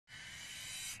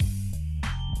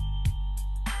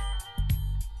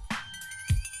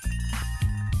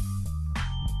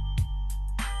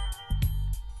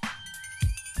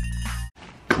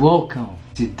Welcome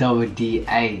to Double D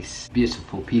Ace,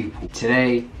 beautiful people.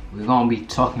 Today we're gonna be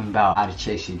talking about how to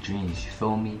chase your dreams. You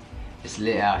feel me? It's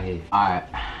lit out here. Alright.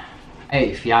 Hey,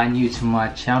 if y'all new to my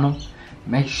channel,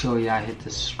 make sure y'all hit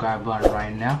the subscribe button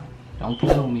right now. Don't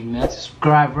play with me, man.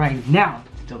 Subscribe right now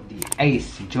to Double D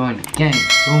Ace to join the gang. You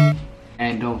feel me?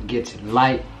 And don't forget to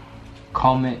like,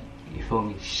 comment, you feel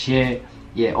me? Share,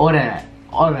 yeah, all that.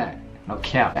 No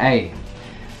cap. Hey,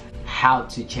 how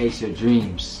to chase your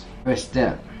dreams. First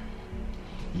step.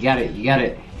 You gotta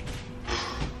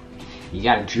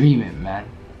dream it, man.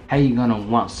 How you gonna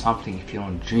want something if you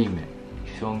don't dream it?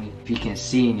 You feel me? If you can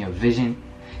see in your vision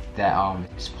that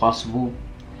it's possible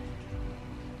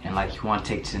and like you want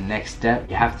to take to the next step,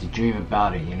 you have to dream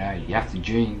about it, you know? You have to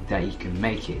dream that you can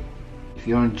make it. If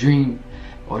you don't dream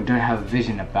or don't have a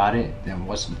vision about it, then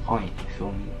what's the point? You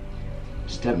feel me?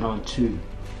 Step number 2, you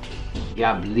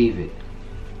gotta believe it.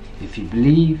 If you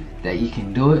believe that you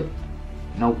can do it,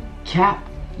 no cap,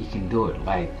 you can do it.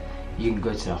 Like, you can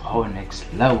go to the whole next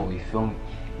level, you feel me?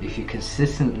 If you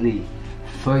consistently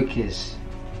focus,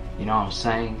 you know what I'm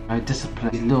saying?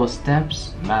 Discipline, these little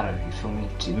steps matter, you feel me?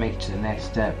 To make it to the next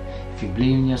step. If you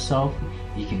believe in yourself,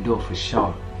 you can do it for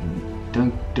sure.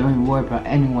 Don't worry about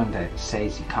anyone that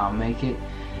says you can't make it.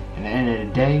 At the end of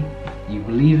the day, you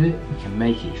believe it, you can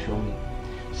make it, you feel me?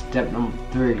 Step number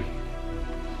 3.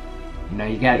 You know,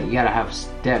 you gotta have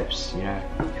steps, you know.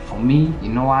 For me, you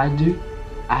know what I do?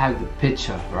 I have the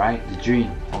picture, right? The dream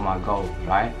or my goal,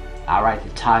 right? I write the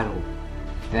title.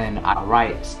 Then I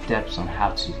write steps on how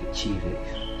to achieve it.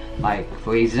 Like,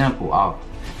 for example, I'll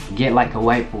get like a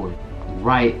whiteboard,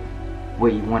 write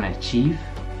what you want to achieve,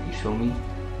 you feel me?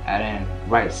 And then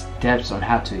write steps on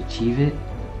how to achieve it.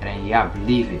 And then you gotta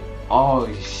believe it. Oh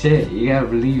shit, you gotta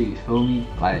believe it, you feel me?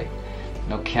 Like,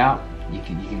 no cap, you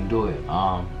can do it.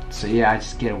 So yeah, I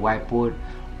just get a whiteboard,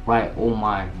 write all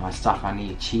my stuff I need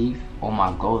to achieve, all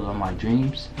my goals, all my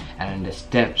dreams, and then the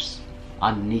steps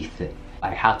underneath it,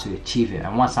 like how to achieve it.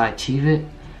 And once I achieve it,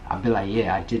 I'll be like,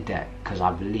 yeah, I did that because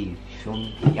I believe. You feel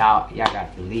me? Y'all gotta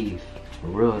believe, for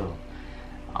real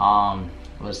though.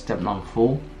 What's step number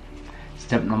 4?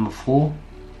 Step number 4,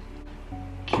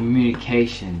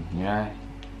 communication. You know,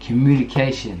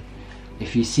 communication.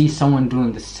 If you see someone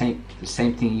doing the same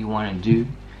thing you want to do,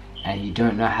 and you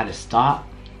don't know how to start,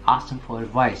 ask them for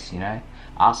advice. You know,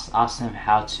 ask them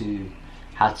how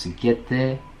to get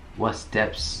there, what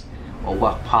steps or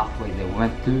what pathway they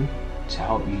went through to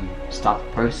help you start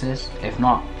the process. If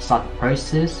not start the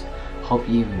process, help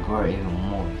you even grow even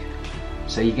more.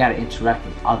 So you gotta interact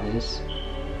with others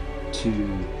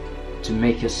to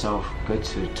make yourself go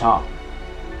to the top.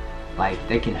 Like,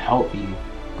 they can help you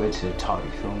go to the top,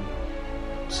 you feel me?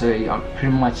 So I'm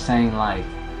pretty much saying, like,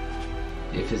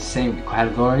 if it's the same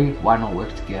category, why not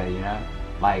work together, you know?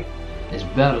 Like, it's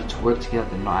better to work together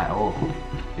than not at all.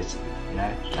 It's, you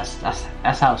know,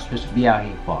 that's how it's supposed to be out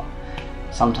here, but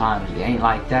sometimes it ain't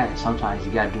like that. Sometimes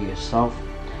you gotta do it yourself.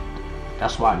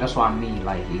 That's why I mean,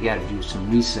 like, you gotta do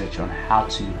some research on how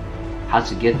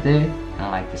to get there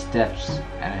and like the steps,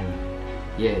 and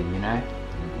yeah, you know,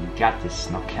 you got this,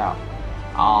 no cap.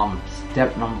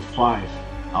 Step number 5.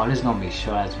 Oh, this is gonna be a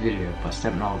short ass video, but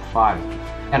step number 5,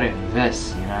 you gotta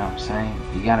invest, you know what I'm saying?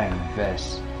 You gotta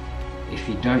invest. If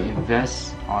you don't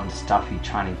invest on the stuff you're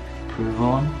trying to improve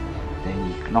on,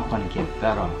 then you're not gonna get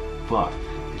better. But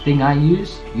the thing I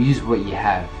use, you use what you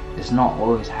have. It's not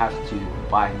always have to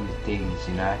buy new things,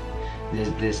 you know?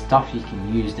 There's stuff you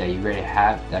can use that you already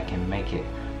have that can make it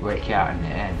work out in the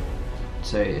end.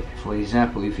 So, for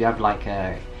example, if you have like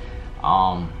a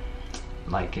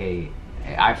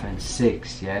iPhone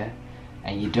 6, yeah,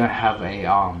 and you don't have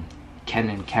a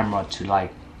Canon camera to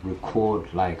like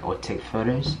record like or take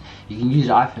photos, you can use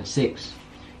the iPhone 6.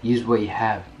 Use what you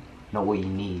have, not what you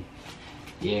need.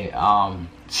 Yeah,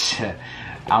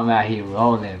 I'm out here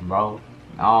rolling, bro.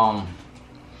 And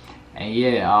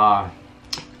yeah,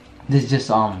 this is just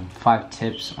 5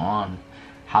 tips on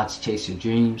how to chase your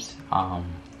dreams.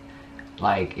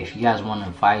 Like, if you guys want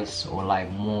advice or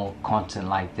like more content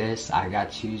like this, I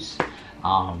got you.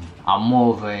 I'm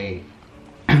more of a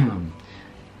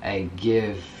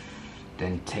give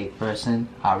than take person.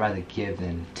 I'd rather give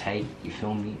than take, you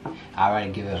feel me? I'd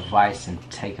rather give advice than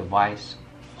take advice.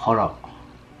 Hold up.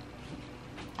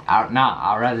 I'd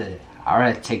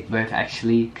rather take both,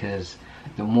 actually, because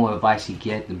the more advice you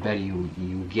get, the better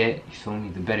you get, you feel me?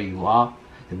 The better you are,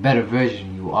 the better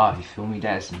version you are, you feel me?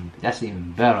 That's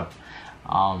even better.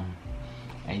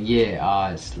 And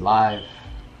yeah, it's live.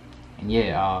 And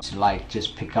yeah, to like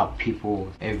just pick up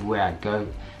people everywhere I go.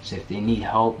 So if they need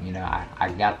help, you know, I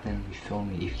got them, you feel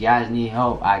me? If you guys need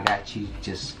help, I got you.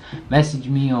 Just message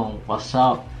me on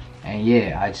WhatsApp, And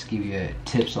yeah, I just give you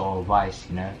tips or advice,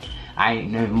 you know. I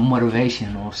ain't no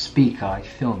motivational speaker, you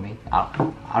feel me? I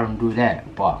don't do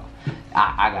that, but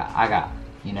I got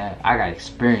you know, I got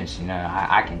experience, you know.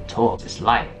 I can talk. It's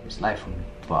life for me.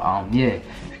 But yeah, if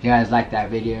you guys like that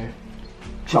video,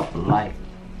 drop a like,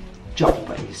 drop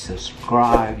a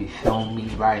subscribe, you feel me,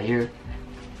 right here.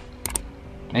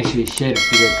 Make sure you share the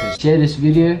video, because share this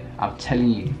video, I'm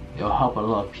telling you, it'll help a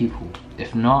lot of people.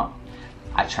 If not,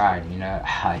 I tried, you know,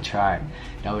 I tried.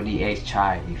 WDH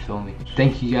tried, you feel me?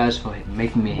 Thank you guys for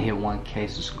making me hit 1K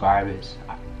subscribers.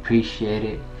 I appreciate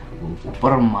it. From the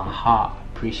bottom of my heart,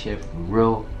 I appreciate it for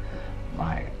real.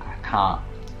 Like, I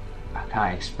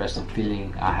can't express the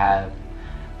feeling I have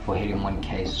for hitting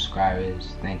 1K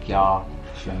subscribers. Thank y'all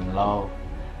for showing love.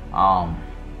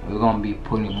 We're gonna be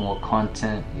putting more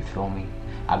content, you feel me?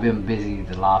 I've been busy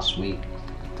the last week,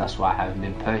 that's why I haven't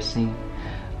been posting.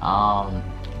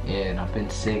 Yeah, and I've been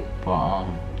sick, but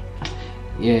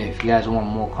yeah, if you guys want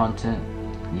more content,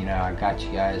 you know, I got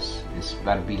you guys. It's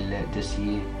about to be lit this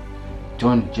year.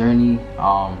 Join the journey.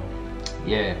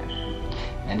 Yeah,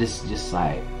 and this is just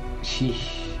like,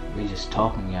 sheesh, we're just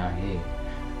talking out here.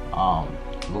 I'm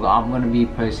gonna be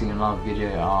posting another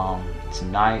video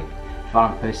tonight. If I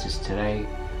don't post this today,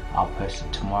 I'll post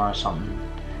it tomorrow or something,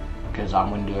 because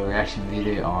I'm gonna do a reaction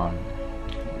video on.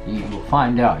 You will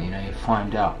find out, you know, you'll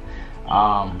find out.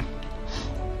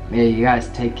 Yeah, you guys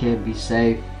take care, be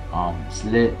safe. It's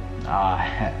lit.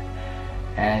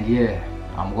 And yeah,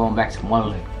 I'm going back to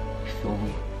modeling, you feel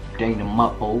me? Dang them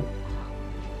up, oh.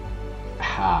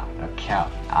 Ha, okay.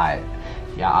 Alright,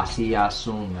 yeah, I'll see y'all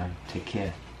soon, man. Take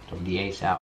care. WDH out.